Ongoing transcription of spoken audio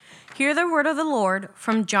Hear the word of the Lord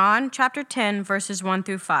from John chapter 10, verses 1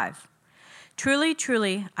 through 5. Truly,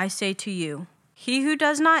 truly, I say to you, he who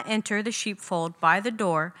does not enter the sheepfold by the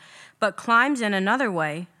door, but climbs in another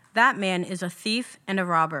way, that man is a thief and a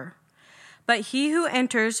robber. But he who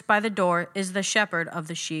enters by the door is the shepherd of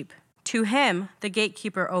the sheep. To him the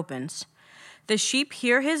gatekeeper opens. The sheep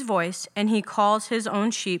hear his voice, and he calls his own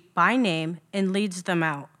sheep by name and leads them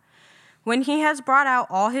out. When he has brought out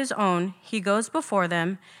all his own, he goes before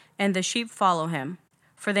them, and the sheep follow him,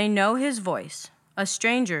 for they know his voice. A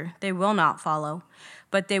stranger they will not follow,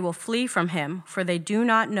 but they will flee from him, for they do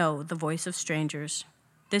not know the voice of strangers.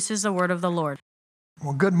 This is the word of the Lord.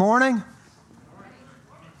 Well, good morning.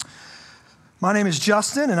 My name is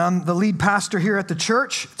Justin, and I'm the lead pastor here at the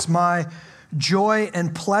church. It's my joy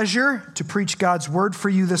and pleasure to preach God's word for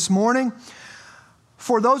you this morning.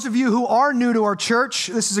 For those of you who are new to our church,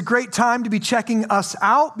 this is a great time to be checking us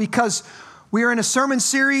out because we are in a sermon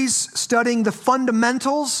series studying the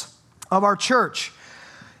fundamentals of our church.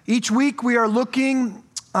 Each week we are looking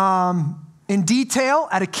in detail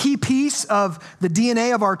at a key piece of the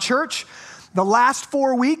DNA of our church. The last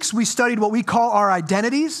 4 weeks we studied what we call our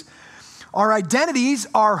identities. Our identities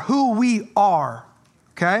are who we are,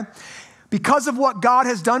 okay? Because of what God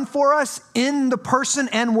has done for us in the person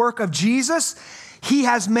and work of Jesus, He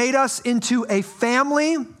has made us into a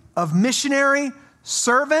family of missionary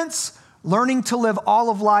servants, learning to live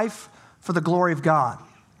all of life for the glory of God.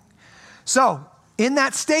 So, in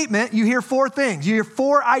that statement, you hear 4 things. You hear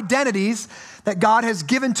 4 identities that God has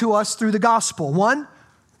given to us through the gospel. 1,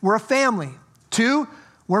 we're a family. 2,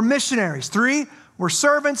 we're missionaries. 3, we're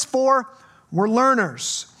servants. 4, we're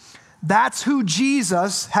learners. That's who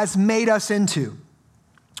Jesus has made us into.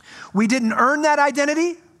 We didn't earn that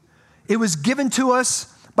identity. It was given to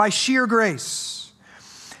us by sheer grace.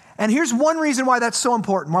 And here's one reason why that's so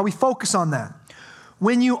important, why we focus on that.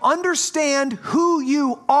 When you understand who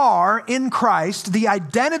you are in Christ, the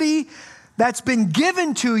identity that's been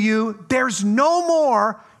given to you, there's no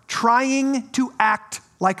more trying to act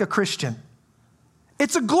like a Christian.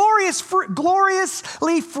 It's a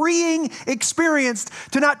gloriously freeing experience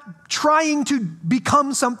to not trying to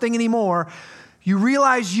become something anymore. You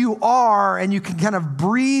realize you are, and you can kind of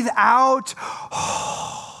breathe out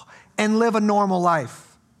and live a normal life.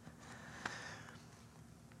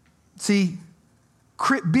 See,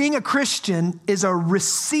 being a Christian is a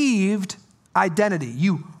received identity.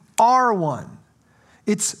 You are one.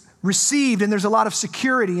 It's received, and there's a lot of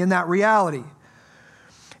security in that reality.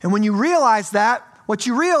 And when you realize that, what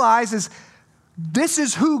you realize is this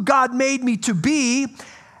is who God made me to be,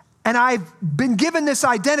 and I've been given this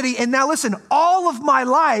identity. And now listen, all of my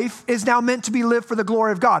life is now meant to be lived for the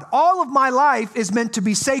glory of God. All of my life is meant to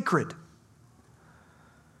be sacred.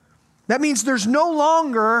 That means there's no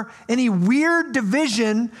longer any weird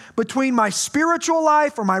division between my spiritual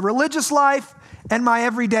life or my religious life and my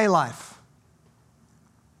everyday life.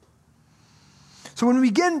 So when we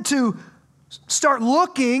begin to start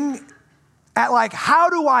looking at like, how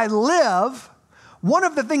do I live? One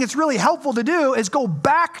of the things that's really helpful to do is go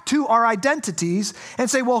back to our identities and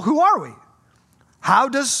say, well, who are we? How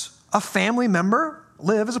does a family member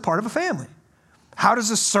live as a part of a family? How does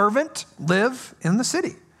a servant live in the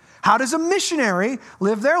city? How does a missionary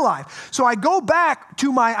live their life? So I go back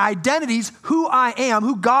to my identities, who I am,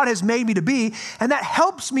 who God has made me to be, and that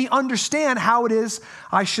helps me understand how it is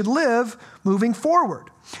I should live moving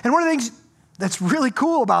forward. And one of the things that's really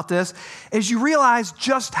cool about this is you realize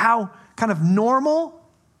just how kind of normal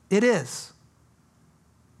it is.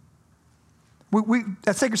 We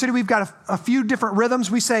at Sacred City, we've got a few different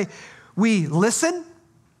rhythms. We say we listen,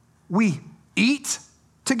 we eat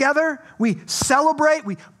together, we celebrate,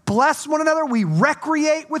 we bless one another, we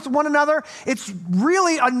recreate with one another. It's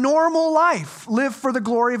really a normal life, live for the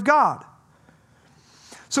glory of God.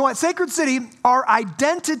 So at Sacred City, our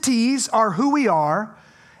identities are who we are,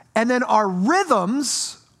 and then our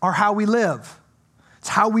rhythms are how we live. It's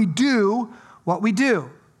how we do what we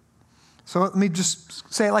do. So let me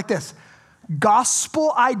just say it like this.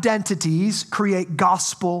 Gospel identities create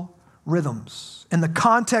gospel rhythms in the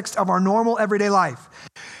context of our normal everyday life.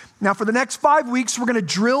 Now, for the next 5 weeks, we're going to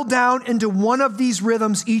drill down into one of these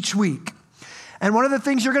rhythms each week. And one of the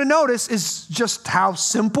things you're going to notice is just how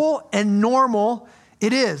simple and normal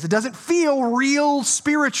it is. It doesn't feel real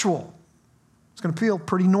spiritual. It's going to feel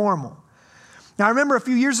pretty normal. Now, I remember a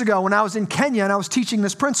few years ago when I was in Kenya and I was teaching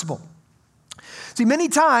this principle. See, many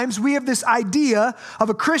times we have this idea of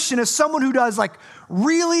a Christian as someone who does like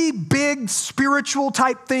really big spiritual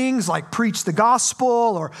type things like preach the gospel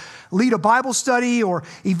or lead a Bible study or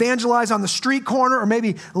evangelize on the street corner or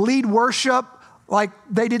maybe lead worship like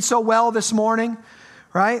they did so well this morning,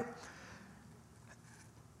 right?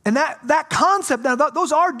 And that concept, now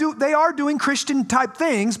they are doing Christian type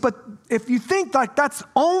things, but if you think like that's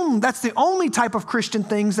the only type of Christian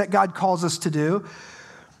things that God calls us to do,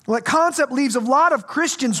 well, that concept leaves a lot of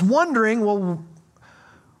Christians wondering, well,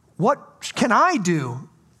 what can I do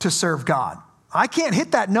to serve God? I can't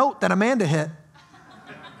hit that note that Amanda hit.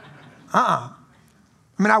 I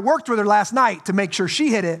mean, I worked with her last night to make sure she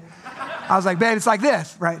hit it. I was like, babe, it's like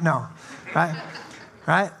this, right? No,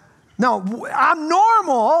 right? No, I'm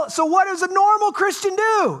normal. So what does a normal Christian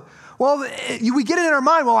do? Well, we get it in our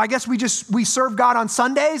mind. Well, I guess we serve God on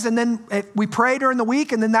Sundays and then we pray during the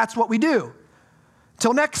week and then that's what we do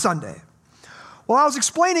till next Sunday. Well, I was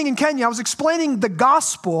explaining in Kenya, the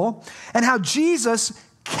gospel and how Jesus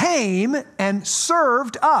came and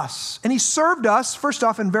served us. And he served us, first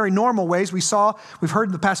off, in very normal ways. We've heard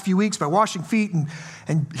in the past few weeks by washing feet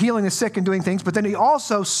and healing the sick and doing things. But then he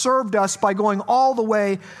also served us by going all the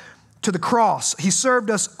way to the cross. He served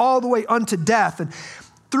us all the way unto death. And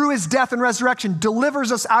through his death and resurrection,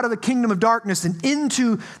 delivers us out of the kingdom of darkness and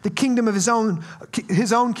into the kingdom of his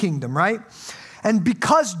own kingdom, right? And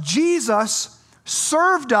because Jesus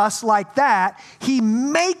served us like that, he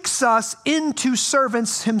makes us into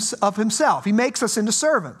servants of himself. He makes us into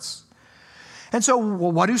servants. And so,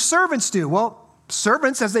 well, what do servants do? Well,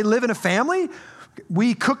 servants, as they live in a family,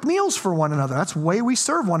 we cook meals for one another. That's the way we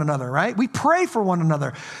serve one another, right? We pray for one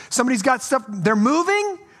another. Somebody's got stuff, they're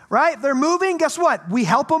moving, right? They're moving, guess what? We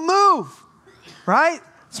help them move, right?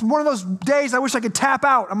 It's one of those days I wish I could tap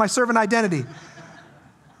out on my servant identity,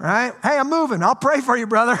 right? Hey, I'm moving. I'll pray for you,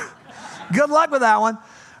 brother. Good luck with that one,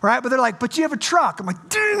 right? But they're like, but you have a truck. I'm like,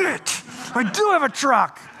 dang it, I do have a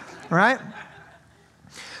truck, right?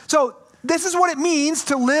 So this is what it means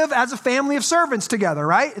to live as a family of servants together,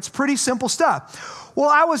 right? It's pretty simple stuff. Well,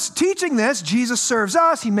 I was teaching this. Jesus serves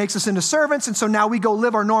us. He makes us into servants. And so now we go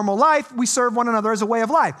live our normal life. We serve one another as a way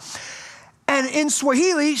of life. And in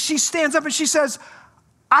Swahili, she stands up and she says,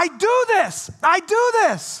 I do this.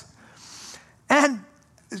 And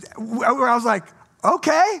I was like,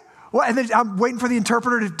 okay. Well, and then I'm waiting for the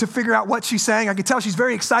interpreter to figure out what she's saying. I can tell she's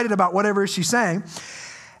very excited about whatever she's saying.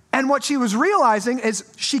 And what she was realizing is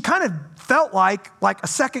she kind of felt like a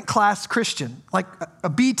second-class Christian, like a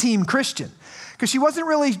B-team Christian, because she wasn't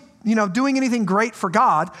really, doing anything great for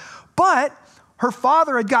God. But her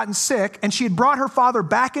father had gotten sick, and she had brought her father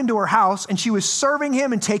back into her house, and she was serving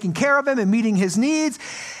him and taking care of him and meeting his needs.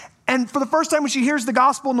 And for the first time when she hears the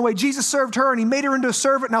gospel and the way Jesus served her, and he made her into a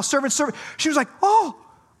servant, now servant, she was like, oh,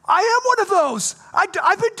 I am one of those. I've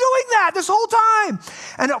been doing that this whole time.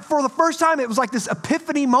 And for the first time, it was like this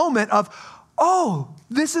epiphany moment of, oh,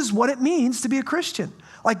 this is what it means to be a Christian.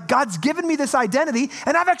 Like God's given me this identity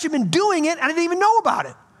and I've actually been doing it and I didn't even know about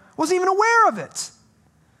it. Wasn't even aware of it.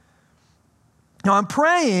 Now I'm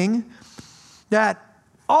praying that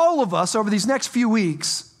all of us over these next few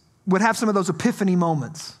weeks would have some of those epiphany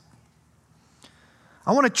moments.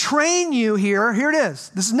 I want to train you here. Here it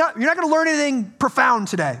is. You're not going to learn anything profound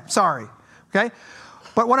today. Sorry. Okay?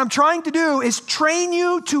 But what I'm trying to do is train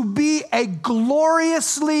you to be a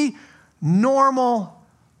gloriously normal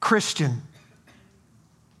Christian.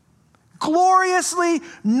 Gloriously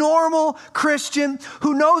normal Christian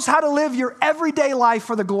who knows how to live your everyday life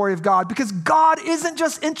for the glory of God. Because God isn't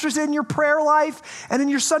just interested in your prayer life and in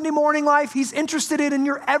your Sunday morning life. He's interested in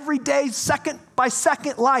your everyday, second by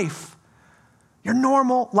second life. Your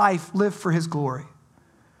normal life lived for his glory.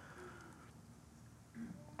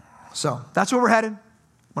 So that's where we're headed. I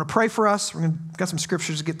want to pray for us. We've got some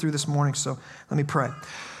scriptures to get through this morning, so let me pray.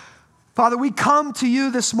 Father, we come to you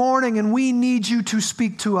this morning and we need you to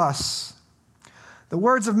speak to us. The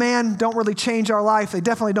words of man don't really change our life. They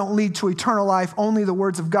definitely don't lead to eternal life. Only the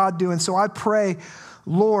words of God do. And so I pray,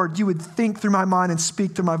 Lord, you would think through my mind and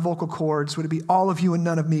speak through my vocal cords. Would it be all of you and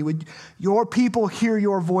none of me? Would your people hear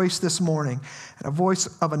your voice this morning? And a voice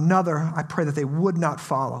of another, I pray that they would not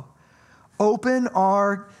follow. Open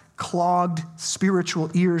our clogged spiritual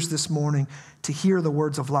ears this morning to hear the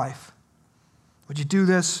words of life. Would you do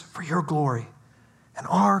this for your glory and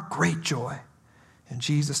our great joy? In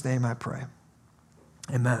Jesus' name I pray.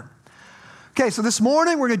 Amen. Okay, so this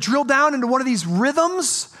morning we're going to drill down into one of these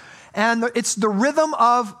rhythms. And it's the rhythm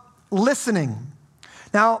of listening.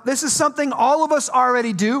 Now, this is something all of us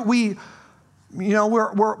already do. We're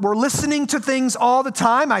listening to things all the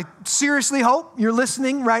time. I seriously hope you're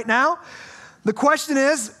listening right now. The question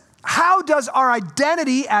is, how does our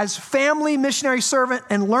identity as family, missionary, servant,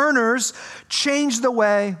 and learners change the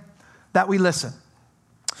way that we listen?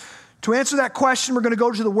 To answer that question, we're going to go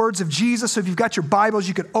to the words of Jesus. So if you've got your Bibles,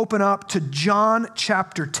 you could open up to John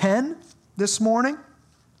chapter 10 this morning.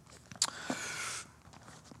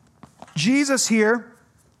 Jesus here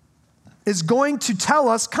is going to tell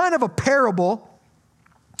us kind of a parable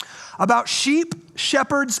about sheep,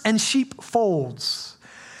 shepherds, and sheepfolds.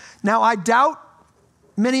 Now, I doubt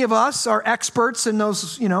many of us are experts in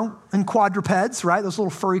those, in quadrupeds, right? Those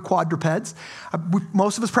little furry quadrupeds.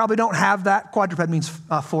 Most of us probably don't have that. Quadruped means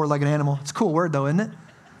four-legged animal. It's a cool word, though, isn't it?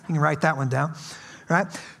 You can write that one down, right?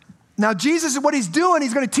 Now, Jesus, what he's doing,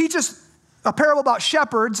 he's going to teach us a parable about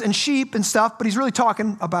shepherds and sheep and stuff, but he's really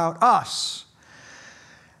talking about us.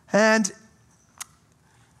 And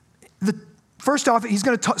first off, he's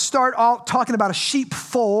going to start out talking about a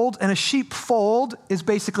sheepfold, and a sheepfold is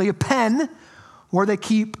basically a pen where they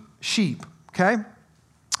keep sheep, okay?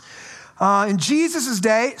 In Jesus'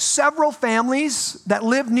 day, several families that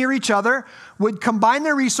lived near each other would combine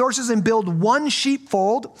their resources and build one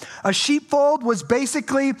sheepfold. A sheepfold was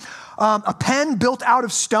basically a pen built out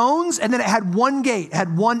of stones, and then it had one gate, it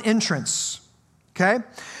had one entrance, okay?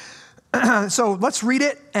 So let's read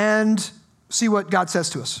it and see what God says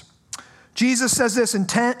to us. Jesus says this in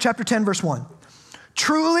chapter 10, verse 1.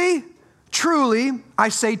 Truly, truly, I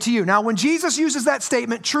say to you. Now, when Jesus uses that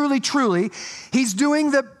statement, truly, truly, he's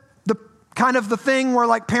doing the kind of the thing where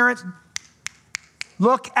like parents,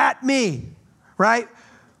 look at me, right?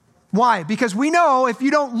 Why? Because we know if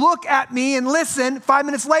you don't look at me and listen, 5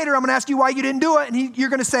 minutes later, I'm going to ask you why you didn't do it. And you're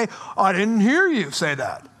going to say, I didn't hear you say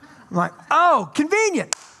that. I'm like, oh,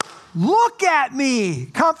 convenient. Look at me.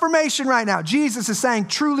 Confirmation right now. Jesus is saying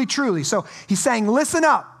truly, truly. So he's saying, listen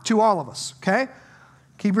up to all of us, okay?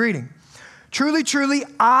 Keep reading. Truly, truly,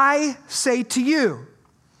 I say to you,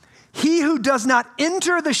 he who does not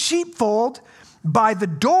enter the sheepfold by the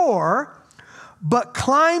door, but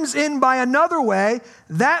climbs in by another way,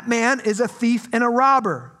 that man is a thief and a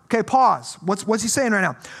robber. Okay, pause. What's he saying right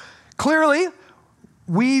now? Clearly,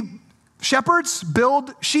 shepherds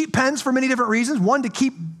build sheep pens for many different reasons. One, to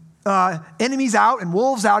keep enemies out and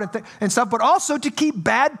wolves out and stuff, but also to keep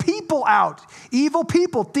bad people out, evil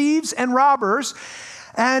people, thieves and robbers.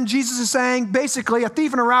 And Jesus is saying, basically, a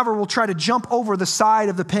thief and a robber will try to jump over the side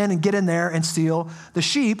of the pen and get in there and steal the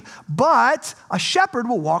sheep, but a shepherd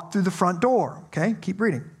will walk through the front door. Okay, keep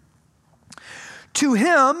reading. To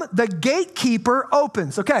him, the gatekeeper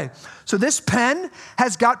opens. Okay, so this pen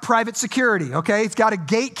has got private security, okay? It's got a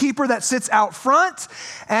gatekeeper that sits out front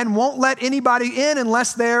and won't let anybody in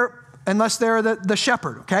unless they're the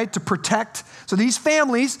shepherd, okay, to protect. So these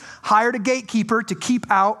families hired a gatekeeper to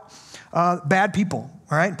keep out bad people,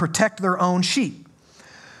 all right, and protect their own sheep.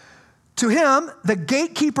 To him, the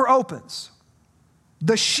gatekeeper opens.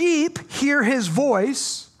 The sheep hear his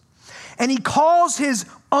voice, and he calls his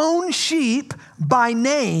own sheep by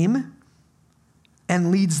name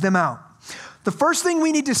and leads them out. The first thing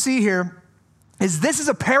we need to see here is this is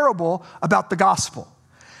a parable about the gospel.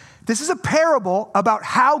 This is a parable about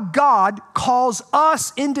how God calls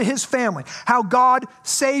us into his family, how God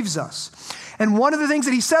saves us. And one of the things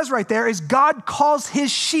that he says right there is God calls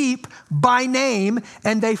his sheep by name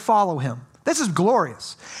and they follow him. This is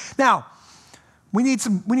glorious. Now, we need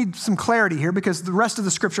some clarity here because the rest of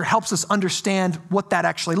the scripture helps us understand what that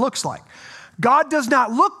actually looks like. God does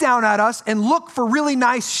not look down at us and look for really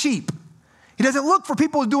nice sheep. He doesn't look for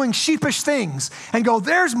people doing sheepish things and go,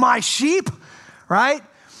 there's my sheep, right?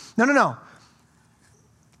 No.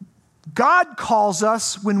 God calls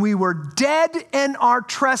us when we were dead in our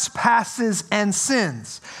trespasses and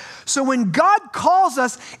sins. So when God calls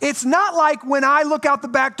us, it's not like when I look out the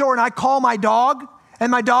back door and I call my dog,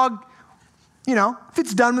 and my dog, if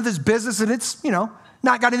it's done with his business and it's,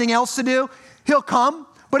 not got anything else to do, he'll come.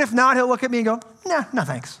 But if not, he'll look at me and go, nah, no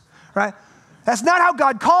thanks, right? That's not how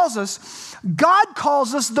God calls us. God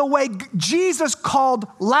calls us the way Jesus called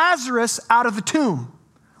Lazarus out of the tomb.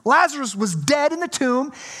 Lazarus was dead in the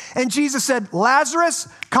tomb, and Jesus said, Lazarus,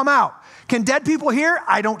 come out. Can dead people hear?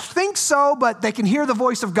 I don't think so, but they can hear the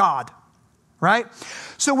voice of God, right?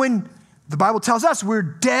 So when the Bible tells us we're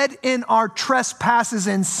dead in our trespasses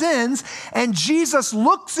and sins, and Jesus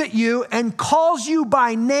looks at you and calls you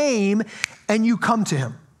by name, and you come to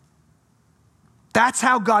him. That's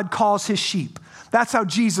how God calls his sheep. That's how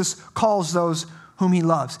Jesus calls those whom he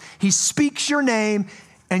loves. He speaks your name,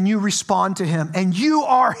 and you respond to him, and you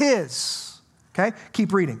are his. Okay,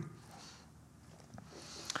 keep reading.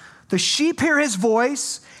 The sheep hear his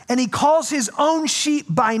voice, and he calls his own sheep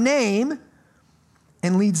by name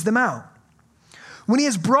and leads them out. When he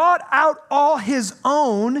has brought out all his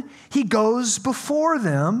own, he goes before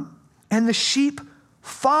them, and the sheep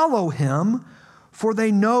follow him, for they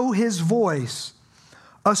know his voice.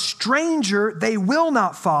 A stranger they will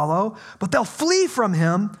not follow, but they'll flee from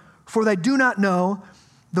him, for they do not know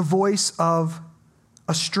the voice of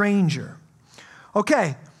a stranger.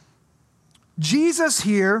 Okay, Jesus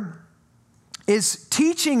here is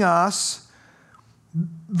teaching us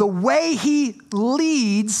the way he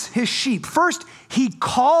leads his sheep. First, he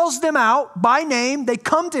calls them out by name. They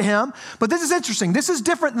come to him. But this is interesting. This is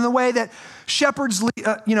different than the way that shepherds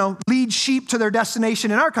lead sheep to their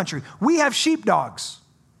destination in our country. We have sheepdogs,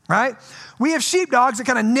 right? We have sheepdogs that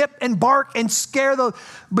kind of nip and bark and scare the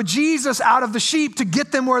bejesus out of the sheep to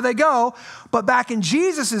get them where they go. But back in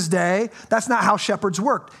Jesus' day, that's not how shepherds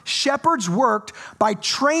worked. Shepherds worked by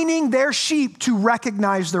training their sheep to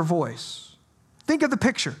recognize their voice. Think of the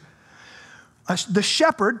picture. The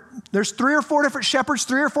shepherd, there's 3 or 4 different shepherds,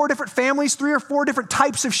 3 or 4 different families, 3 or 4 different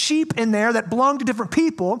types of sheep in there that belong to different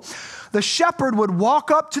people. The shepherd would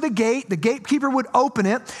walk up to the gate. The gatekeeper would open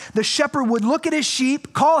it. The shepherd would look at his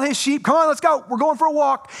sheep, call his sheep, come on, let's go. We're going for a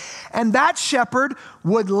walk. And that shepherd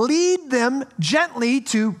would lead them gently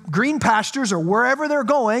to green pastures or wherever they're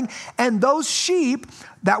going. And those sheep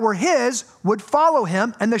that were his would follow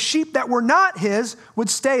him. And the sheep that were not his would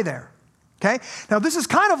stay there. Okay? Now, this is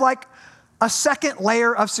kind of like a second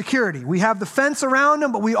layer of security. We have the fence around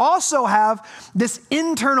them, but we also have this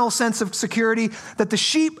internal sense of security that the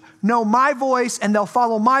sheep know my voice and they'll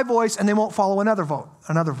follow my voice and they won't follow another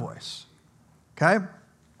voice. Okay?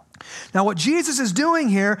 Now, what Jesus is doing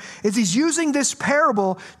here is he's using this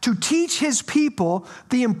parable to teach his people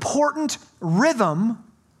the important rhythm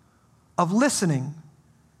of listening.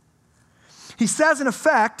 He says, in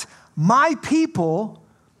effect, my people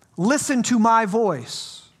listen to my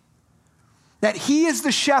voice. That he is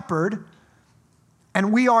the shepherd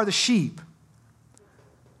and we are the sheep.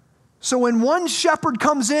 So when one shepherd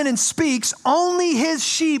comes in and speaks, only his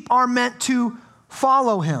sheep are meant to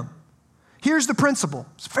follow him. Here's the principle.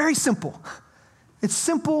 It's very simple. It's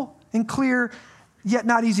simple and clear, yet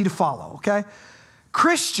not easy to follow, okay?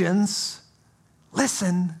 Christians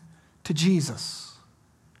listen to Jesus.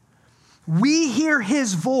 We hear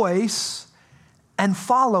his voice and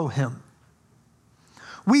follow him.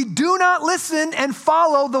 We do not listen and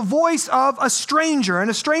follow the voice of a stranger,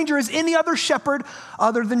 and a stranger is any other shepherd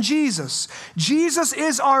other than Jesus. Jesus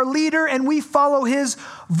is our leader, and we follow his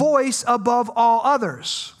voice above all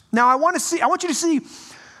others. Now, I want you to see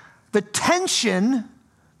the tension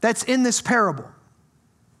that's in this parable.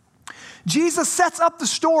 Jesus sets up the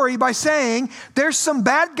story by saying there's some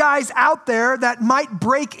bad guys out there that might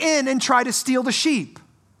break in and try to steal the sheep.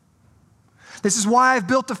 This is why I've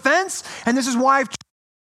built a fence, and this is why I've trained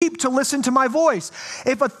sheep to listen to my voice.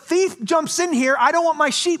 If a thief jumps in here, I don't want my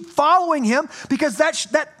sheep following him because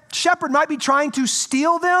that shepherd might be trying to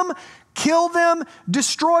steal them, kill them,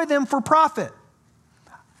 destroy them for profit.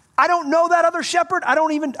 I don't know that other shepherd. I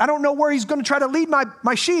don't know where he's going to try to lead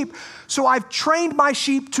my sheep, so I've trained my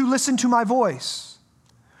sheep to listen to my voice.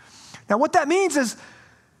 Now, what that means is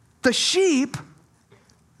the sheep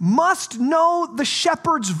must know the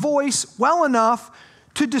shepherd's voice well enough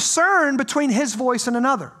to discern between his voice and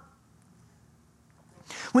another.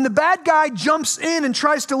 When the bad guy jumps in and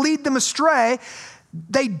tries to lead them astray,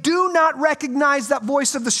 they do not recognize that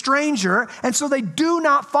voice of the stranger, and so they do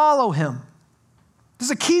not follow him. This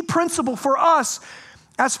is a key principle for us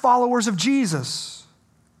as followers of Jesus.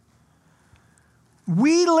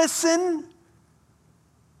 We listen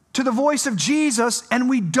to the voice of Jesus, and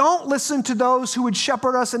we don't listen to those who would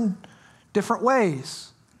shepherd us in different ways.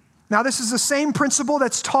 Now, this is the same principle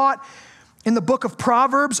that's taught in the book of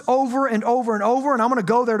Proverbs over and over and over, and I'm going to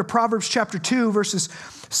go there to Proverbs chapter 2, verses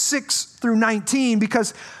 6 through 19,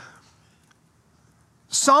 because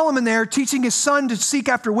Solomon there, teaching his son to seek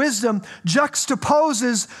after wisdom,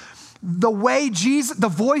 juxtaposes the way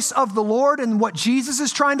the voice of the Lord and what Jesus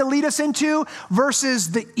is trying to lead us into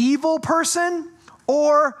versus the evil person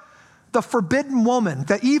or the forbidden woman,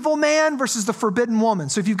 the evil man versus the forbidden woman.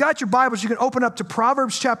 So if you've got your Bibles, you can open up to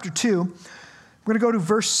Proverbs chapter 2. We're going to go to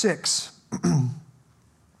verse 6.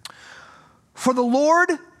 For the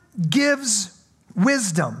Lord gives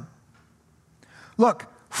wisdom. Look,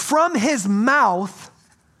 from his mouth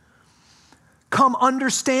come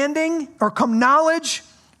understanding, or come knowledge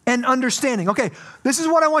and understanding. Okay, this is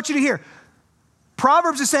what I want you to hear.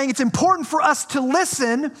 Proverbs is saying it's important for us to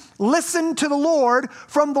listen to the Lord.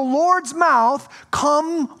 From the Lord's mouth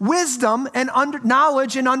come wisdom and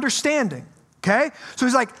knowledge and understanding. Okay? So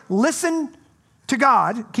he's like, listen to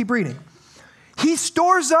God. Keep reading. He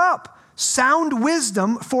stores up sound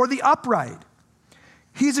wisdom for the upright.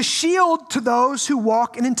 He's a shield to those who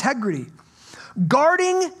walk in integrity,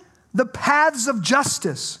 guarding the paths of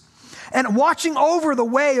justice and watching over the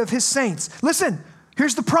way of his saints. Listen,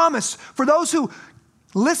 here's the promise. For those who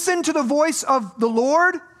listen to the voice of the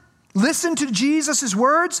Lord, listen to Jesus'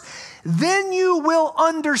 words, then you will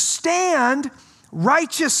understand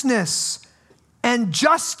righteousness and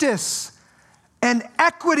justice and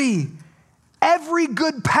equity, every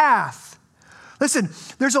good path. Listen,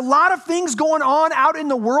 there's a lot of things going on out in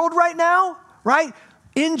the world right now, right?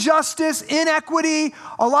 Injustice, inequity,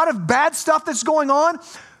 a lot of bad stuff that's going on.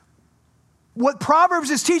 What Proverbs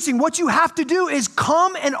is teaching, what you have to do is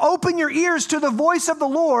come and open your ears to the voice of the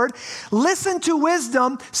Lord, listen to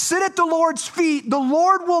wisdom, sit at the Lord's feet. The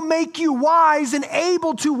Lord will make you wise and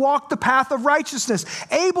able to walk the path of righteousness,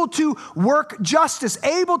 able to work justice,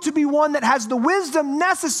 able to be one that has the wisdom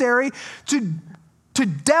necessary to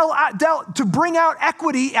bring out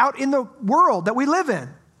equity out in the world that we live in.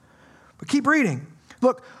 But keep reading.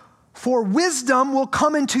 Look, for wisdom will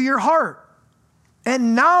come into your heart,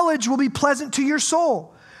 and knowledge will be pleasant to your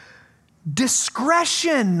soul.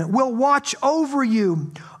 Discretion will watch over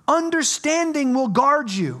you. Understanding will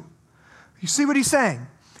guard you. You see what he's saying?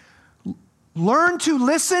 Learn to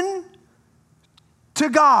listen to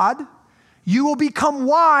God. You will become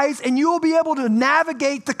wise, and you will be able to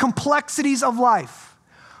navigate the complexities of life.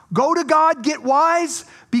 Go to God, get wise,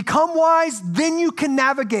 become wise, then you can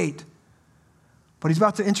navigate. But he's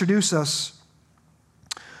about to introduce us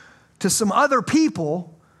to some other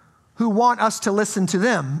people who want us to listen to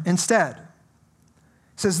them instead.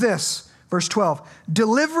 It says this, verse 12,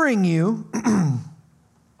 delivering you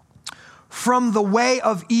from the way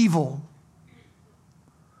of evil.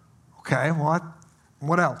 Okay,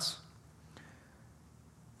 what else?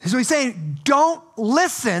 So he's saying, don't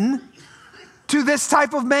listen to this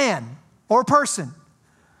type of man or person.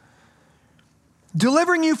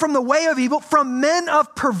 Delivering you from the way of evil, from men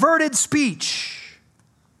of perverted speech,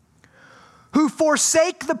 who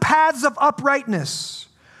forsake the paths of uprightness,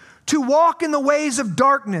 to walk in the ways of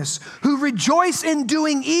darkness, who rejoice in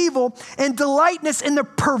doing evil and delightness in the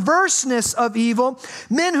perverseness of evil,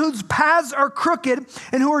 men whose paths are crooked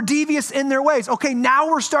and who are devious in their ways. Okay, now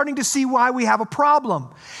we're starting to see why we have a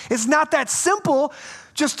problem. It's not that simple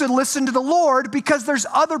just to listen to the Lord, because there's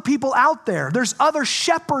other people out there. There's other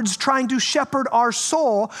shepherds trying to shepherd our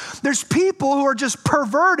soul. There's people who are just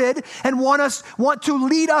perverted and want to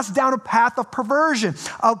lead us down a path of perversion,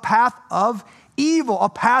 a path of evil, a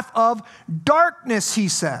path of darkness, he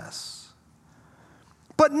says.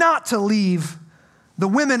 But not to leave the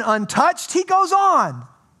women untouched. He goes on.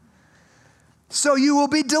 So you will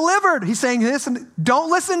be delivered. He's saying, listen,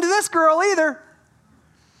 don't listen to this girl either.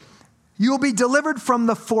 You will be delivered from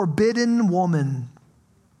the forbidden woman,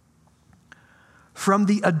 from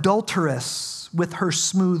the adulteress with her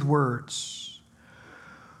smooth words,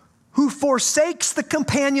 who forsakes the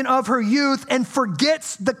companion of her youth and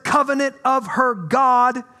forgets the covenant of her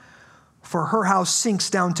God. For her house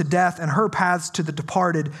sinks down to death and her paths to the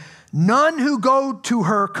departed. None who go to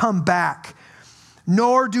her come back,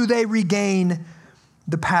 nor do they regain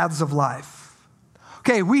the paths of life.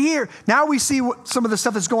 Okay, now we see some of the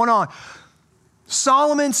stuff that's going on.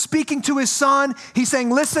 Solomon speaking to his son, he's saying,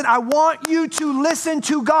 listen, I want you to listen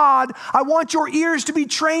to God. I want your ears to be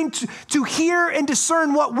trained to hear and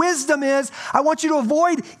discern what wisdom is. I want you to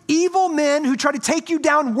avoid evil men who try to take you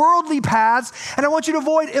down worldly paths. And I want you to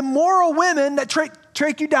avoid immoral women that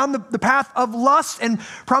take you down the path of lust and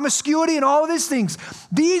promiscuity and all of these things.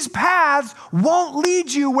 These paths won't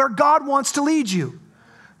lead you where God wants to lead you.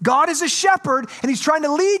 God is a shepherd, and he's trying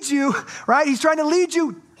to lead you, right? He's trying to lead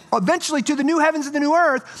you eventually to the new heavens and the new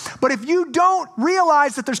earth. But if you don't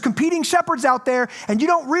realize that there's competing shepherds out there, and you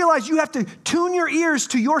don't realize you have to tune your ears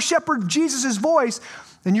to your shepherd, Jesus' voice,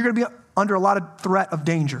 then you're going to be under a lot of threat of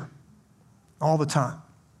danger all the time.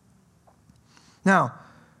 Now,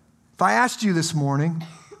 if I asked you this morning,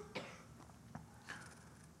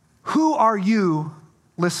 who are you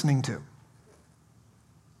listening to?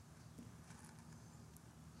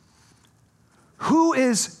 Who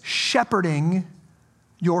is shepherding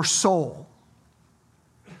your soul?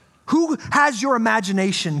 Who has your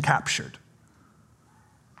imagination captured?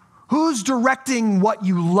 Who's directing what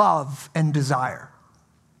you love and desire?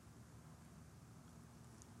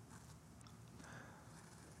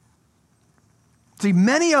 See,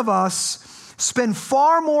 many of us spend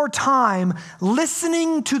far more time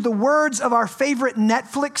listening to the words of our favorite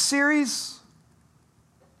Netflix series,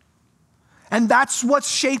 and that's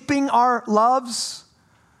what's shaping our loves.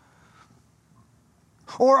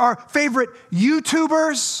 Or our favorite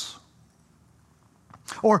YouTubers,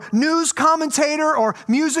 or news commentator, or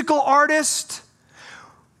musical artist.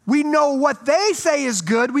 We know what they say is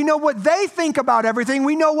good. We know what they think about everything.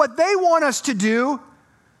 We know what they want us to do.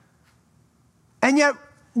 And yet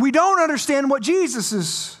we don't understand what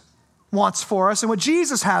Jesus wants for us and what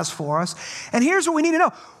Jesus has for us. And here's what we need to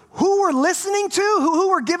know. Who we're listening to, who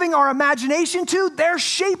we're giving our imagination to, they're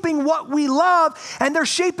shaping what we love, and they're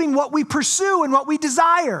shaping what we pursue and what we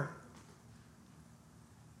desire.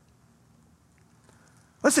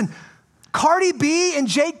 Listen, Cardi B and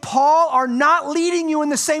Jake Paul are not leading you in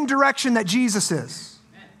the same direction that Jesus is.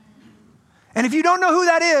 And if you don't know who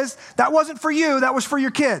that is, that wasn't for you, that was for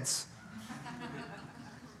your kids.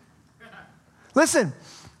 Listen,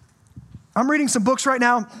 I'm reading some books right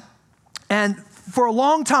now, and for a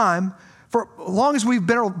long time, for as long as we've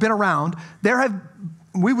been around,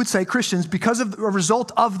 we would say Christians, because of the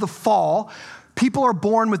result of the fall, people are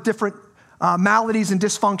born with different maladies and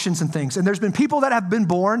dysfunctions and things. And there's been people that have been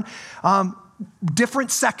born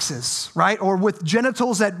different sexes, right? Or with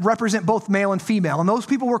genitals that represent both male and female. And those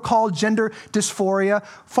people were called gender dysphoria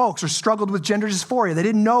folks, or struggled with gender dysphoria. They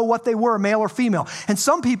didn't know what they were, male or female. And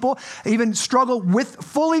some people even struggle with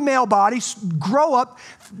fully male bodies, grow up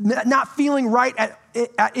not feeling right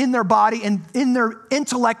in their body and in their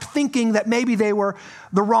intellect, thinking that maybe they were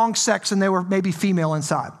the wrong sex and they were maybe female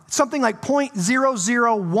inside. Something like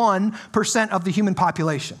 0.001% of the human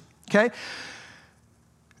population, okay?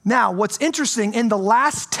 Now, what's interesting, in the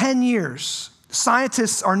last 10 years,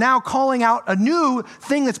 scientists are now calling out a new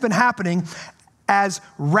thing that's been happening as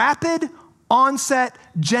rapid onset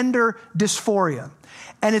gender dysphoria.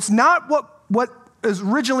 And it's not what is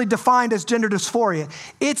originally defined as gender dysphoria.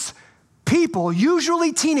 It's people,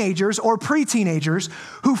 usually teenagers or pre-teenagers,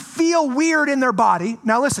 who feel weird in their body.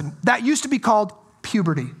 Now listen, that used to be called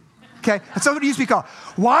puberty, okay? That's what it used to be called.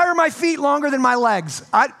 Why are my feet longer than my legs?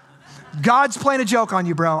 God's playing a joke on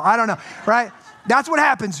you, bro. I don't know, right? That's what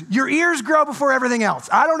happens. Your ears grow before everything else.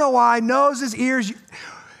 I don't know why. Noses, ears.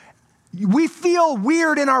 We feel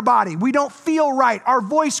weird in our body. We don't feel right. Our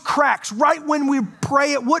voice cracks right when we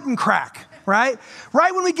pray it wouldn't crack, right?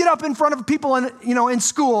 Right when we get up in front of people in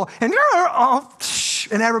school and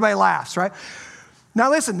everybody laughs, right?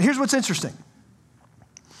 Now listen, here's what's interesting.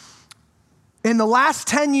 In the last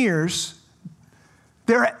 10 years,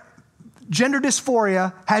 gender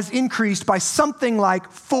dysphoria has increased by something like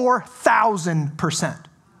 4,000%.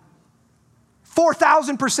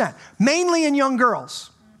 4,000%, mainly in young girls,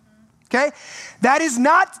 okay? That is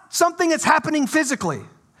not something that's happening physically.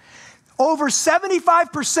 Over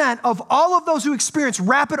 75% of all of those who experience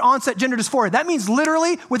rapid onset gender dysphoria, that means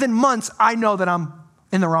literally within months, I know that I'm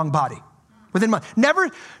in the wrong body. Within months. Never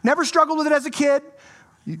struggled with it as a kid.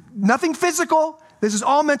 Nothing physical. This is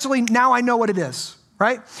all mentally, now I know what it is,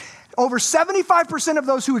 right? Over 75% of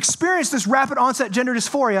those who experience this rapid onset gender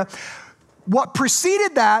dysphoria, what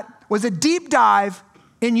preceded that was a deep dive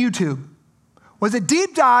in YouTube, was a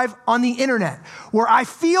deep dive on the internet where I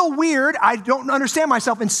feel weird, I don't understand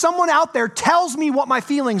myself, and someone out there tells me what my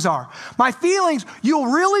feelings are. My feelings, you'll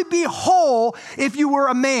really be whole if you were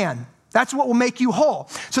a man. That's what will make you whole.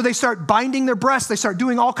 So they start binding their breasts, they start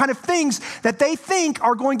doing all kind of things that they think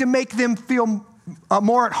are going to make them feel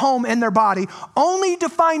more at home in their body, only to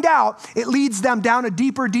find out it leads them down a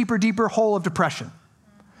deeper hole of depression.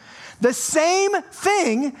 The same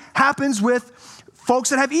thing happens with folks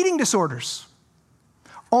that have eating disorders.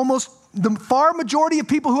 Almost the far majority of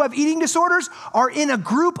people who have eating disorders are in a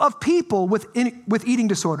group of people with eating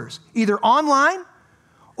disorders, either online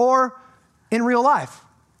or in real life.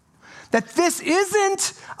 That this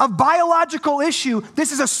isn't a biological issue.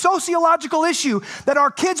 This is a sociological issue, that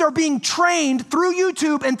our kids are being trained through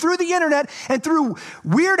YouTube and through the internet and through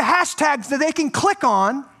weird hashtags that they can click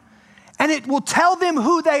on, and it will tell them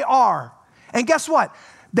who they are. And guess what?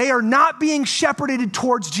 They are not being shepherded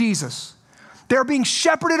towards Jesus. They're being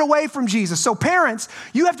shepherded away from Jesus. So parents,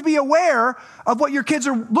 you have to be aware of what your kids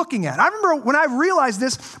are looking at. I remember when I realized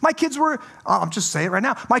this, my kids were, I'll just say it right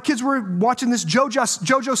now, my kids were watching this JoJo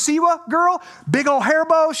Siwa girl, big old hair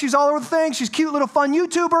bow, she's all over the thing, she's a cute little fun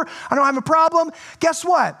YouTuber, I don't have a problem. Guess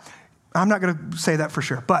what? I'm not gonna say that for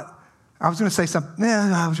sure, but I was gonna say something.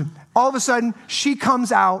 All of a sudden, she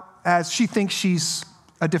comes out as she thinks she's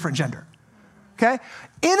a different gender, okay?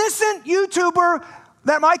 Innocent YouTuber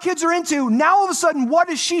that my kids are into, now all of a sudden, what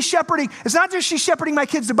is she shepherding? It's not just she's shepherding my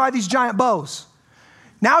kids to buy these giant bows.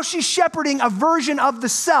 Now she's shepherding a version of the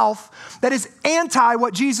self that is anti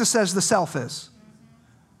what Jesus says the self is.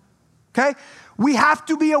 Okay? We have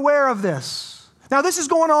to be aware of this. Now this is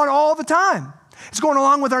going on all the time. It's going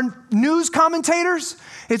along with our news commentators.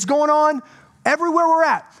 It's going on everywhere we're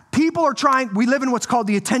at. People are trying, we live in what's called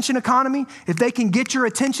the attention economy. If they can get your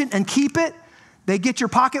attention and keep it, they get your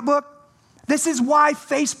pocketbook. This is why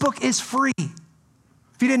Facebook is free.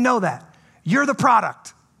 If you didn't know that, you're the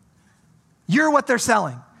product. You're what they're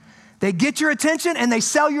selling. They get your attention and they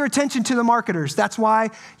sell your attention to the marketers. That's why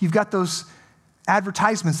you've got those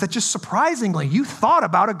advertisements that just surprisingly, you thought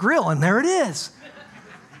about a grill and there it is.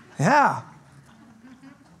 Yeah.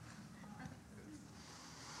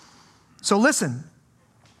 So listen,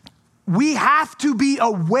 we have to be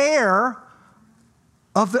aware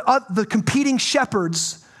of the competing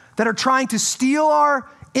shepherds that are trying to steal our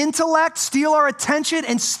intellect, steal our attention,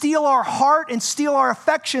 and steal our heart and steal our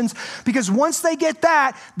affections, because once they get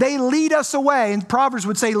that, they lead us away. And Proverbs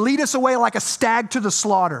would say, lead us away like a stag to the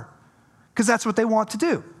slaughter, because that's what they want to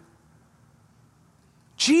do.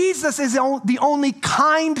 Jesus is the only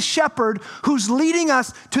kind shepherd who's leading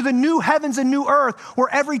us to the new heavens and new earth where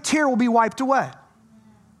every tear will be wiped away.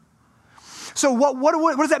 So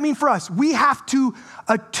what does that mean for us? We have to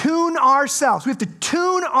attune ourselves. We have to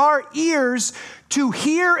tune our ears to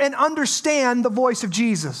hear and understand the voice of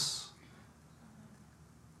Jesus.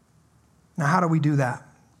 Now, how do we do that?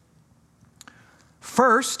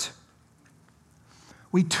 First,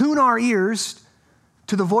 we tune our ears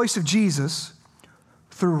to the voice of Jesus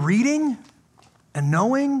through reading and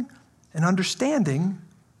knowing and understanding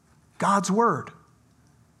God's word.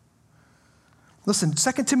 Listen,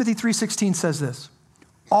 2 Timothy 3:16 says this.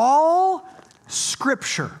 All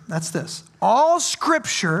scripture, that's this. All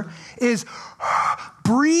scripture is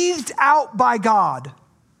breathed out by God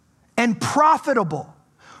and profitable.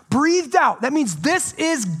 Breathed out. That means this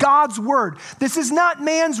is God's word. This is not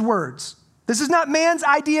man's words. This is not man's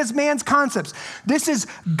ideas, man's concepts. This is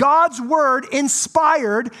God's word,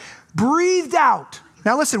 inspired, breathed out.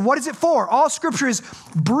 Now listen, what is it for? All scripture is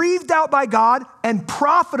breathed out by God and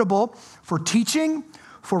profitable for teaching,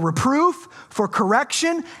 for reproof, for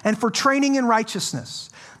correction, and for training in righteousness,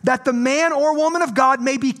 that the man or woman of God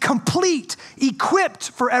may be complete, equipped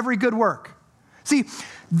for every good work. See,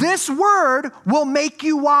 this word will make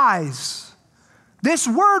you wise. This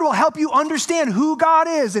word will help you understand who God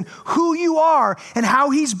is and who you are and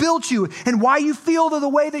how he's built you and why you feel the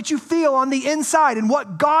way that you feel on the inside and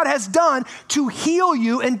what God has done to heal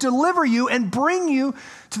you and deliver you and bring you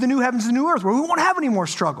to the new heavens and new earth where we won't have any more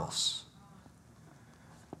struggles.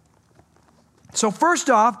 So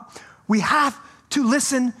first off, we have to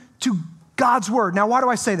listen to God's word. Now, why do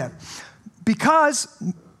I say that? Because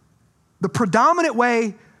the predominant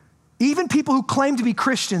way, even people who claim to be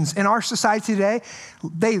Christians in our society today,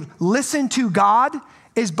 they listen to God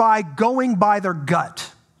is by going by their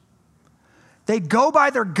gut. They go by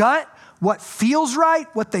their gut, what feels right,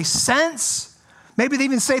 what they sense. Maybe they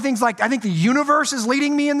even say things like, I think the universe is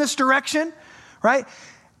leading me in this direction, right?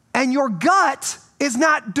 And your gut is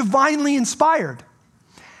not divinely inspired.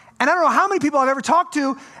 And I don't know how many people I've ever talked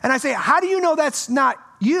to, and I say, how do you know that's not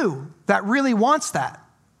you that really wants that,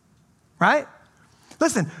 right?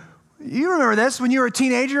 Listen, you remember this when you were a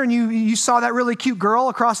teenager and you saw that really cute girl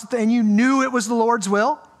across the and you knew it was the Lord's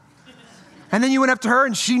will. And then you went up to her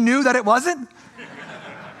and she knew that it wasn't.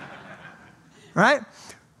 Right?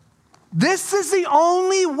 This is the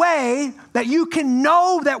only way that you can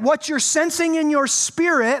know that what you're sensing in your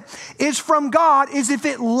spirit is from God, is if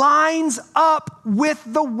it lines up with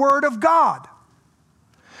the word of God.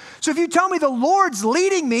 So if you tell me the Lord's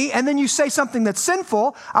leading me and then you say something that's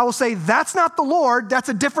sinful, I will say, that's not the Lord, that's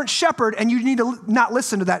a different shepherd, and you need to not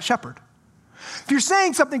listen to that shepherd. If you're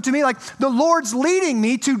saying something to me like, the Lord's leading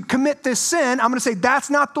me to commit this sin, I'm going to say,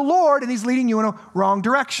 that's not the Lord, and he's leading you in a wrong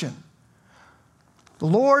direction. The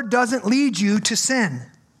Lord doesn't lead you to sin.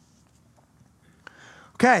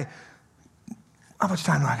 Okay, how much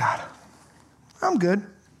time do I got? I'm good.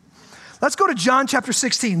 Let's go to John chapter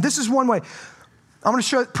 16. This is one way. I'm going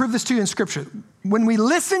to prove this to you in Scripture. When we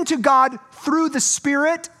listen to God through the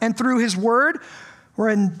Spirit and through his word, we're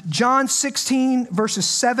in John 16, verses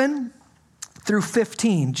 7 through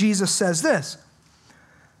 15. Jesus says this,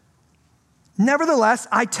 nevertheless,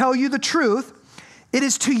 I tell you the truth, it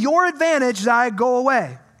is to your advantage that I go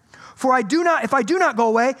away. For if I do not go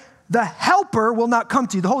away, the helper will not come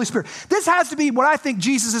to you, the Holy Spirit. This has to be what I think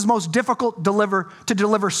Jesus' most difficult to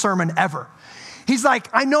deliver sermon ever. He's like,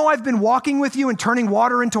 I know I've been walking with you and turning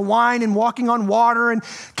water into wine and walking on water and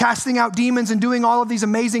casting out demons and doing all of these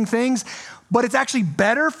amazing things, but it's actually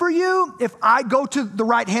better for you if I go to the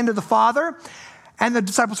right hand of the Father. And the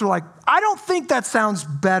disciples were like, I don't think that sounds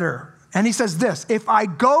better. And he says this, if I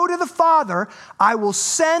go to the Father, I will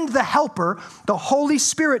send the helper, the Holy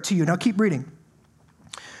Spirit to you. Now keep reading.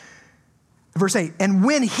 Verse 8, and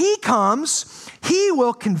when he comes, he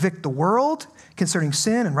will convict the world concerning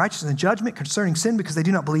sin and righteousness and judgment, concerning sin because they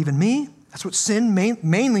do not believe in me. That's what sin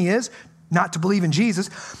mainly is, not to believe in Jesus.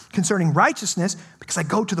 Concerning righteousness, because I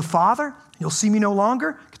go to the Father, you'll see me no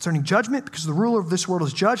longer. Concerning judgment, because the ruler of this world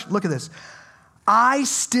is judged. Look at this. I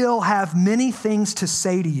still have many things to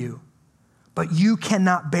say to you, but you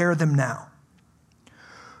cannot bear them now.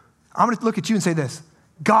 I'm going to look at you and say this.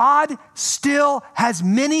 God still has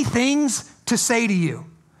many things to say to you.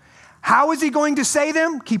 How is he going to say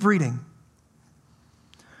them? Keep reading.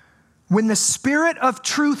 When the Spirit of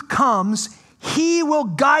truth comes, He will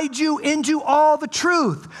guide you into all the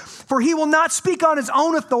truth. For he will not speak on his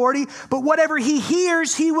own authority, but whatever he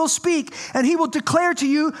hears, he will speak, and he will declare to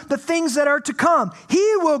you the things that are to come.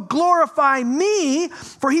 He will glorify me,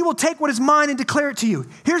 for he will take what is mine and declare it to you.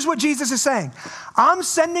 Here's what Jesus is saying. I'm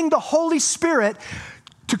sending the Holy Spirit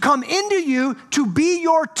to come into you to be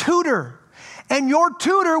your tutor. And your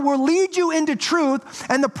tutor will lead you into truth.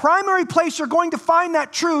 And the primary place you're going to find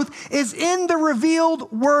that truth is in the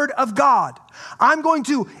revealed Word of God. I'm going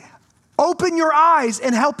to open your eyes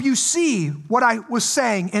and help you see what I was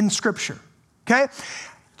saying in Scripture, okay?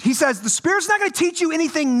 He says the Spirit's not going to teach you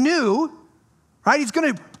anything new, right? He's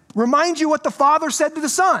going to remind you what the Father said to the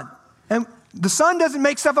Son. And the Son doesn't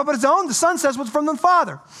make stuff up on his own. The Son says what's from the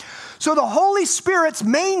Father. So the Holy Spirit's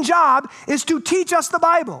main job is to teach us the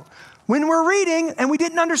Bible. When we're reading and we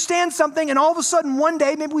didn't understand something and all of a sudden one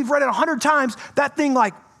day, maybe we've read it 100 times, that thing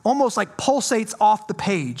almost pulsates off the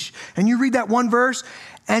page. And you read that one verse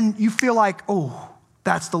and you feel like, oh,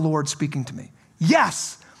 that's the Lord speaking to me.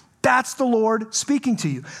 Yes, that's the Lord speaking to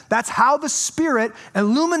you. That's how the Spirit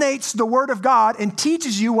illuminates the Word of God and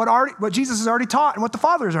teaches you what Jesus has already taught and what the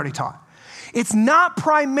Father has already taught. It's not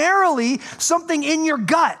primarily something in your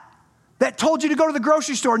gut that told you to go to the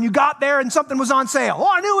grocery store and you got there and something was on sale. Oh,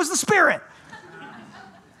 I knew it was the Spirit.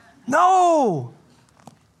 No.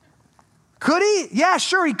 Could he? Yeah,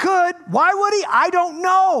 sure he could. Why would he? I don't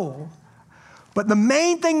know. But the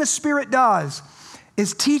main thing the Spirit does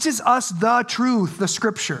is teaches us the truth, the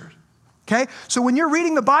Scripture. Okay? So when you're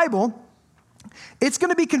reading the Bible, it's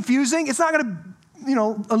going to be confusing. It's not going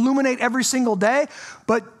to, illuminate every single day,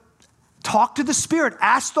 but talk to the Spirit.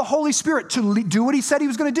 Ask the Holy Spirit to do what he said he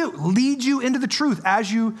was going to do. Lead you into the truth as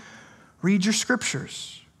you read your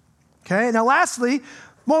Scriptures. Okay? Now lastly,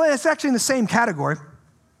 well, it's actually in the same category.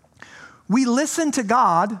 We listen to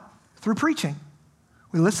God through preaching.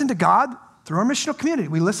 We listen to God through our missional community.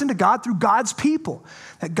 We listen to God through God's people.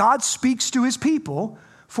 That God speaks to his people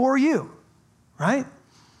for you, right?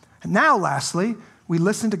 And now lastly, we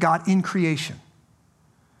listen to God in creation.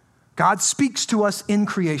 God speaks to us in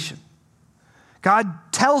creation. God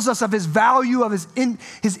tells us of his value, of his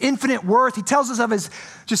infinite worth. He tells us of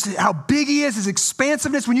just how big he is, his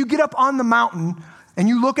expansiveness. When you get up on the mountain and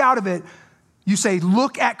you look out of it, you say,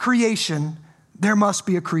 look at creation, there must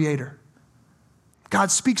be a creator. God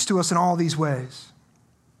speaks to us in all these ways.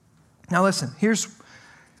 Now listen, here's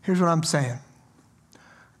what I'm saying.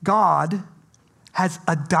 God has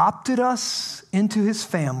adopted us into his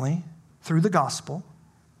family through the gospel.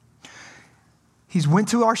 He's went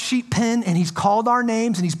to our sheep pen and he's called our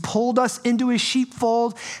names and he's pulled us into his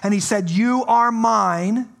sheepfold and he said, you are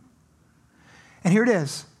mine. And here it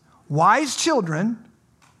is. Wise children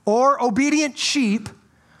or obedient sheep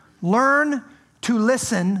learn to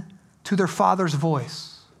listen to their father's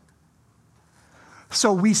voice.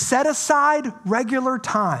 So we set aside regular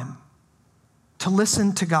time to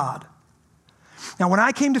listen to God. Now, when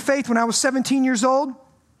I came to faith when I was 17 years old,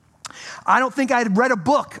 I don't think I had read a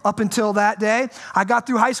book up until that day. I got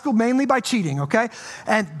through high school mainly by cheating, okay?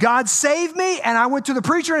 And God saved me, and I went to the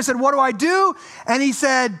preacher and I said, what do I do? And he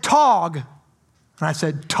said, TAWG. And I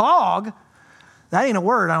said, TAWG? That ain't a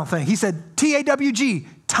word, I don't think. He said, TAWG,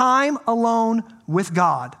 time alone with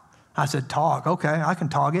God. I said, TAWG, okay, I can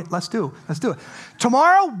TAWG it. Let's do it.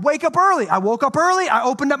 Tomorrow, wake up early. I woke up early. I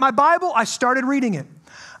opened up my Bible. I started reading it.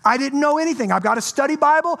 I didn't know anything. I've got a study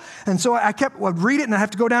Bible, and so I would read it, and I have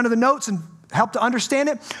to go down to the notes and help to understand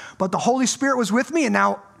it. But the Holy Spirit was with me, and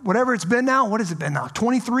now, whatever it's been now, what has it been now?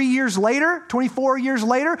 24 years later,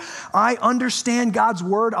 I understand God's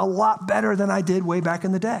word a lot better than I did way back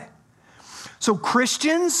in the day. So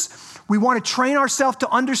Christians, we want to train ourselves to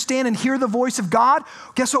understand and hear the voice of God.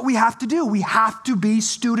 Guess what we have to do? We have to be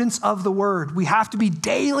students of the word. We have to be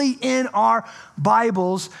daily in our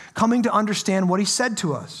Bibles, coming to understand what he said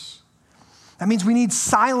to us. That means we need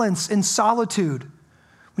silence and solitude.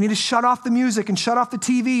 We need to shut off the music and shut off the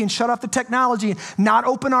TV and shut off the technology and not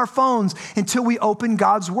open our phones until we open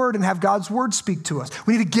God's word and have God's word speak to us.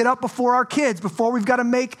 We need to get up before our kids, before we've got to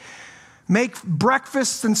make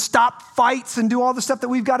breakfasts and stop fights and do all the stuff that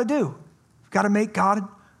we've got to do. We've got to make God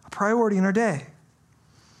a priority in our day.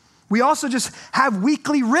 We also just have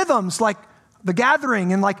weekly rhythms like the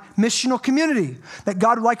gathering and like missional community, that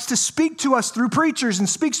God likes to speak to us through preachers and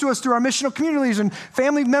speaks to us through our missional communities and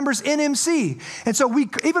family members in MC. And so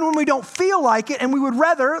even when we don't feel like it and we would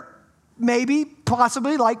rather maybe,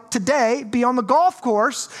 possibly like today, be on the golf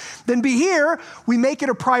course than be here, we make it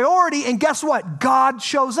a priority, and guess what? God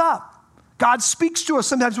shows up. God speaks to us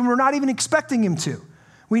sometimes when we're not even expecting him to.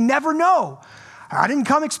 We never know I didn't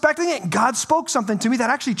come expecting it. And God spoke something to me that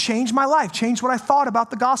actually changed my life, changed what I thought about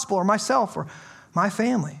the gospel or myself or my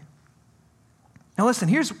family. Now listen,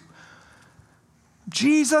 here's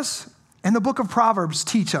Jesus and the book of Proverbs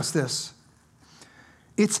teach us this.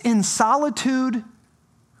 It's in solitude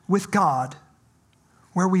with God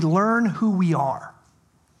where we learn who we are.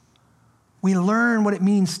 We learn what it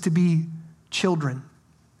means to be children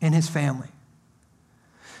in his family.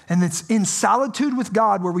 And it's in solitude with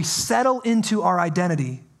God where we settle into our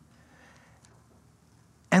identity.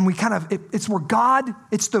 And we it's where God,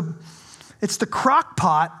 it's the crock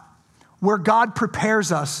pot where God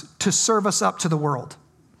prepares us to serve us up to the world.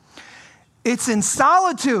 It's in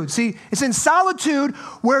solitude. See, it's in solitude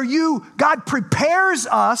where God prepares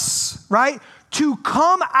us, right, to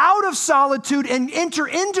come out of solitude and enter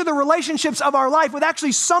into the relationships of our life with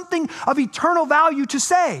actually something of eternal value to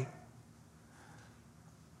say.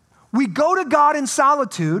 We go to God in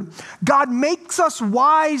solitude. God makes us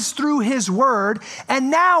wise through his word. And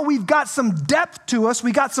now we've got some depth to us.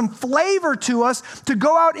 We got some flavor to us to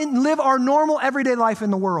go out and live our normal everyday life in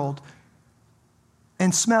the world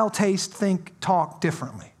and smell, taste, think, talk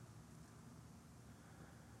differently.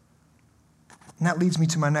 And that leads me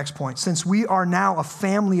to my next point. Since we are now a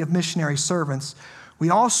family of missionary servants, we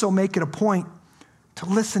also make it a point to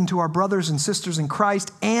listen to our brothers and sisters in Christ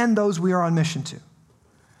and those we are on mission to.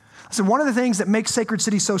 So one of the things that makes Sacred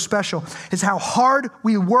City so special is how hard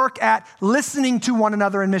we work at listening to one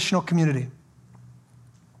another in missional community.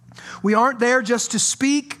 We aren't there just to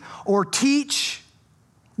speak or teach.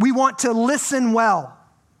 We want to listen well.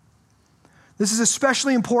 This is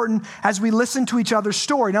especially important as we listen to each other's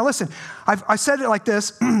story. Now listen, I said it like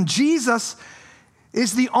this. Jesus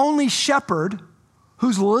is the only shepherd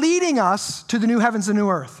who's leading us to the new heavens and new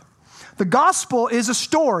earth. The gospel is a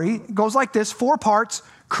story. It goes like this, 4 parts.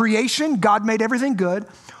 Creation, God made everything good.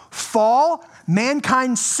 Fall,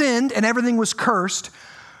 mankind sinned and everything was cursed.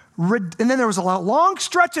 And then there was a long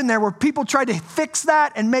stretch in there where people tried to fix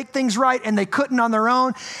that and make things right, and they couldn't on their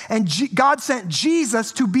own. And God sent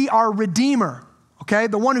Jesus to be our Redeemer, okay?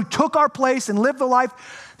 The one who took our place and lived the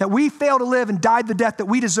life that we failed to live and died the death that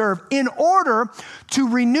we deserve in order to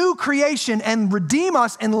renew creation and redeem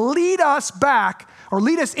us and lead us back or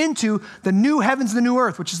lead us into the new heavens and the new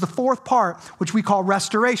earth, which is the 4th part, which we call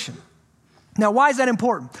restoration. Now, why is that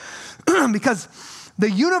important? Because the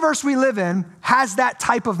universe we live in has that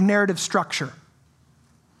type of narrative structure.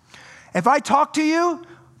 If I talk to you,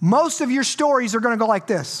 most of your stories are going to go like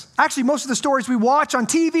this. Actually, most of the stories we watch on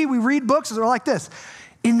TV, we read books, are like this.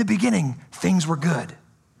 In the beginning, things were good.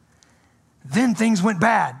 Then things went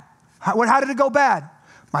bad. How did it go bad?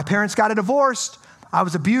 My parents got divorced. I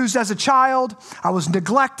was abused as a child. I was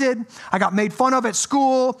neglected. I got made fun of at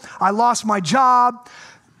school. I lost my job.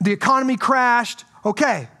 The economy crashed.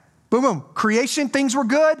 Okay, boom, boom. Creation, things were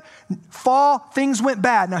good. Fall, things went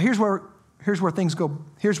bad. Now here's where things go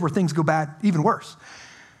bad, even worse.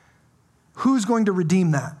 Who's going to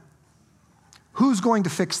redeem that? Who's going to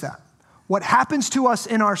fix that? What happens to us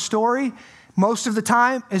in our story most of the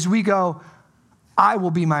time is we go, I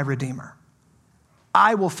will be my Redeemer.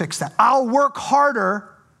 I will fix that. I'll work harder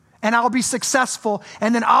and I'll be successful,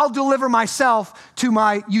 and then I'll deliver myself to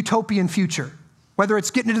my utopian future, whether it's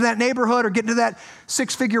getting into that neighborhood or getting to that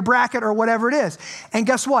 6-figure bracket or whatever it is. And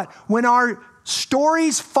guess what? When our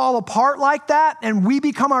stories fall apart like that and we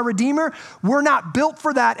become our Redeemer, we're not built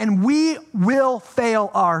for that, and we will fail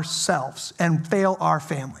ourselves and fail our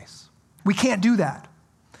families. We can't do that.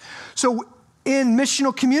 So in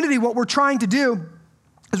missional community, what we're trying to do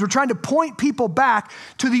is we're trying to point people back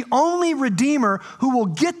to the only Redeemer who will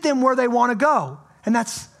get them where they want to go. And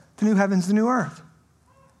that's the new heavens, the new earth.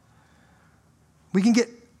 We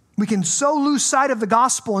can so lose sight of the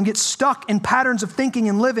gospel and get stuck in patterns of thinking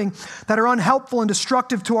and living that are unhelpful and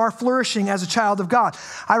destructive to our flourishing as a child of God.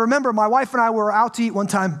 I remember my wife and I were out to eat one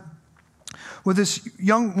time with this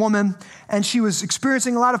young woman, and she was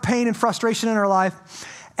experiencing a lot of pain and frustration in her life,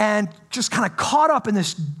 and just kind of caught up in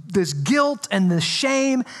this guilt and this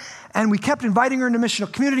shame. And we kept inviting her into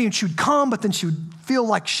missional community, and she would come, but then she would feel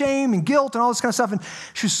like shame and guilt and all this kind of stuff. And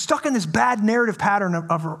she was stuck in this bad narrative pattern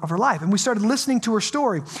of her life. And we started listening to her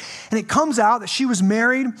story. And it comes out that she was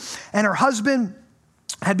married, and her husband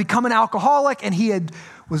had become an alcoholic, and he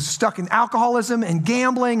was stuck in alcoholism and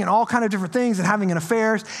gambling and all kind of different things and having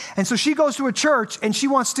affairs. And so she goes to a church and she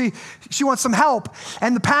wants some help.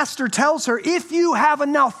 And the pastor tells her, if you have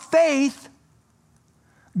enough faith,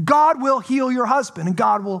 God will heal your husband and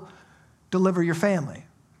God will deliver your family.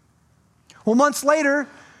 Well, months later,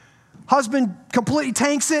 husband completely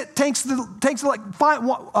tanks it,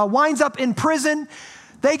 winds up in prison.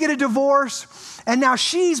 They get a divorce. And now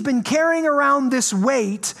she's been carrying around this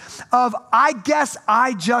weight of, I guess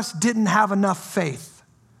I just didn't have enough faith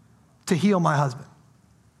to heal my husband.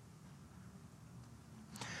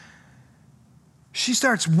 She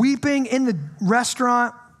starts weeping in the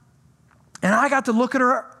restaurant. And I got to look at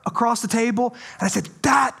her across the table. And I said,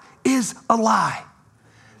 that is a lie.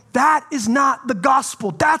 That is not the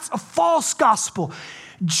gospel. That's a false gospel.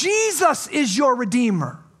 Jesus is your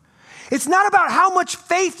Redeemer. It's not about how much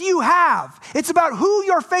faith you have. It's about who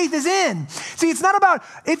your faith is in. See, it's not about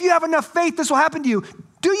if you have enough faith, this will happen to you.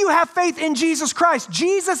 Do you have faith in Jesus Christ?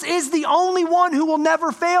 Jesus is the only one who will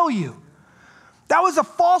never fail you. That was a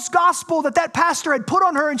false gospel that pastor had put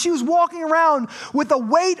on her, and she was walking around with a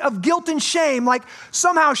weight of guilt and shame, like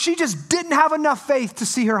somehow she just didn't have enough faith to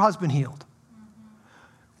see her husband healed.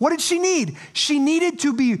 What did she need? She needed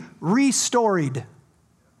to be restored.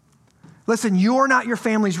 Listen, you're not your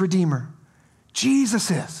family's redeemer.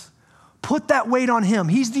 Jesus is. Put that weight on him.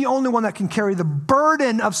 He's the only one that can carry the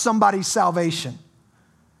burden of somebody's salvation.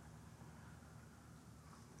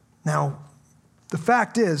 Now, the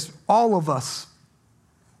fact is, all of us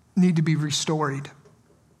need to be restored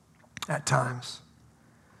at times.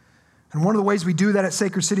 And one of the ways we do that at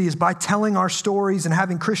Sacred City is by telling our stories and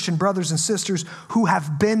having Christian brothers and sisters who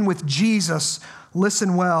have been with Jesus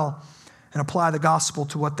listen well and apply the gospel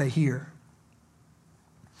to what they hear.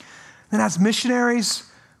 And as missionaries,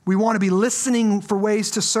 we want to be listening for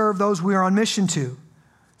ways to serve those we are on mission to.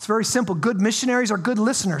 It's very simple. Good missionaries are good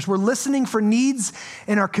listeners. We're listening for needs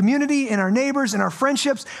in our community, in our neighbors, in our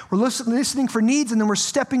friendships. We're listening for needs, and then we're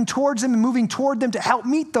stepping towards them and moving toward them to help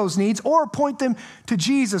meet those needs or point them to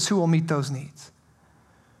Jesus who will meet those needs.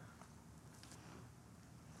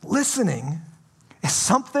 Listening is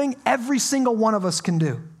something every single one of us can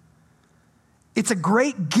do. It's a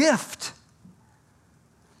great gift.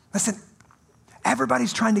 Listen,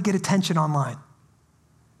 everybody's trying to get attention online.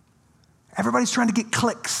 Everybody's trying to get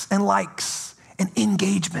clicks and likes and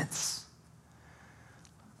engagements.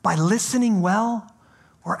 By listening well,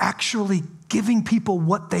 we're actually giving people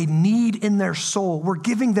what they need in their soul. We're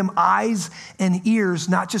giving them eyes and ears,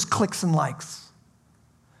 not just clicks and likes.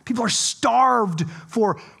 People are starved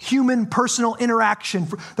for human personal interaction.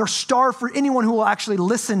 They're starved for anyone who will actually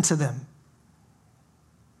listen to them.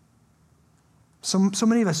 So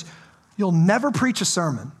many of us, you'll never preach a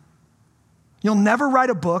sermon. You'll never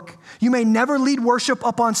write a book. You may never lead worship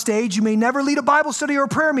up on stage. You may never lead a Bible study or a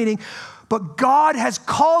prayer meeting, but God has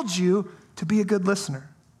called you to be a good listener.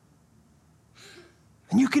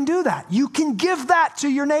 And you can do that. You can give that to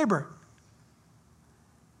your neighbor.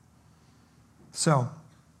 So,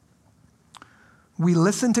 we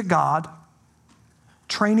listen to God,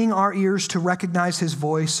 training our ears to recognize his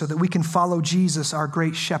voice so that we can follow Jesus, our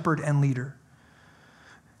great shepherd and leader.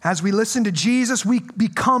 As we listen to Jesus, we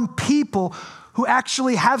become people who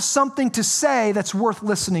actually have something to say that's worth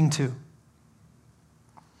listening to.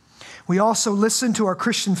 We also listen to our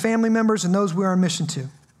Christian family members and those we are on mission to.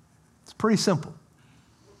 It's pretty simple.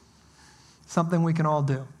 Something we can all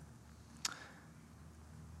do.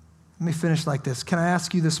 Let me finish like this. Can I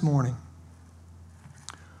ask you this morning,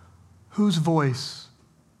 whose voice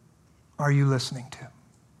are you listening to?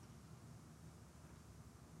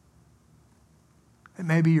 It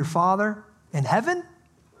may be your father in heaven.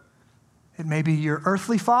 It may be your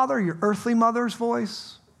earthly father, your earthly mother's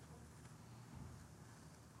voice.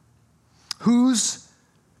 Who's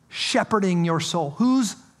shepherding your soul?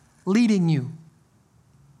 Who's leading you?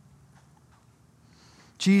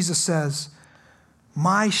 Jesus says,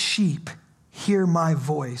 my sheep hear my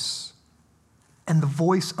voice, and the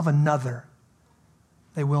voice of another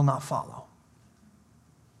they will not follow.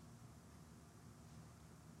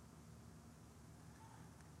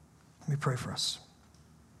 Let me pray for us.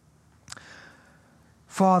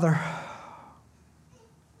 Father,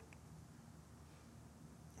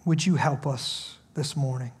 would you help us this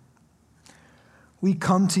morning? We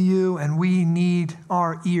come to you and we need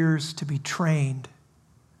our ears to be trained.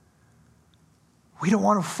 We don't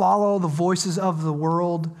want to follow the voices of the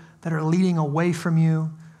world that are leading away from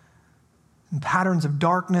you, and patterns of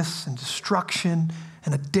darkness and destruction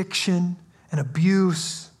and addiction and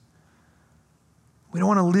abuse. We don't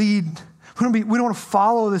want to lead. We don't want to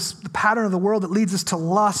follow the pattern of the world that leads us to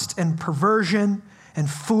lust and perversion and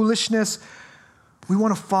foolishness. We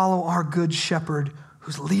want to follow our good shepherd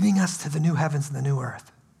who's leading us to the new heavens and the new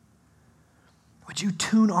earth. Would you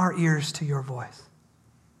tune our ears to your voice?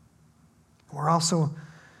 We're also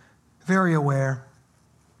very aware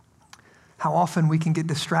how often we can get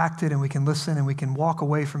distracted and we can listen and we can walk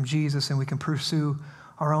away from Jesus and we can pursue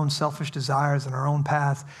our own selfish desires and our own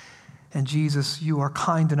paths. And Jesus, you are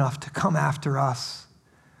kind enough to come after us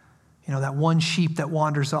that one sheep that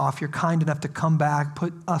wanders off, you're kind enough to come back,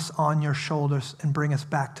 put us on your shoulders, and bring us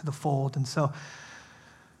back to the fold. And so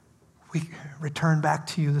we return back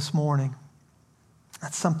to you this morning.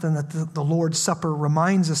 That's something that the Lord's Supper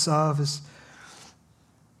reminds us of, is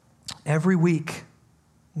every week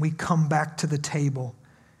we come back to the table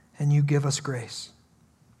and you give us grace.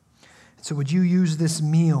 So would you use this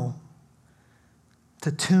meal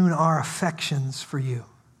to tune our affections for you?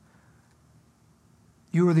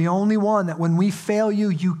 You are the only one that when we fail you,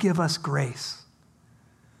 you give us grace.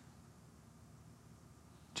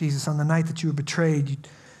 Jesus, on the night that you were betrayed, you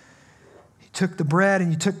took the bread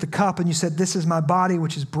and you took the cup and you said, this is my body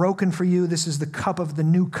which is broken for you. This is the cup of the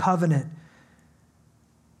new covenant.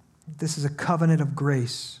 This is a covenant of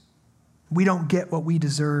grace. We don't get what we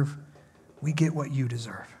deserve. We get what you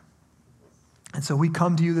deserve. And so we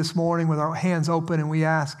come to you this morning with our hands open and we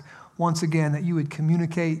ask once again that you would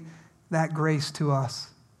communicate that grace to us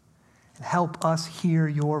and help us hear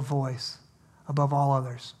your voice above all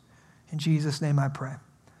others. In Jesus' name I pray.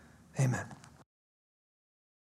 Amen.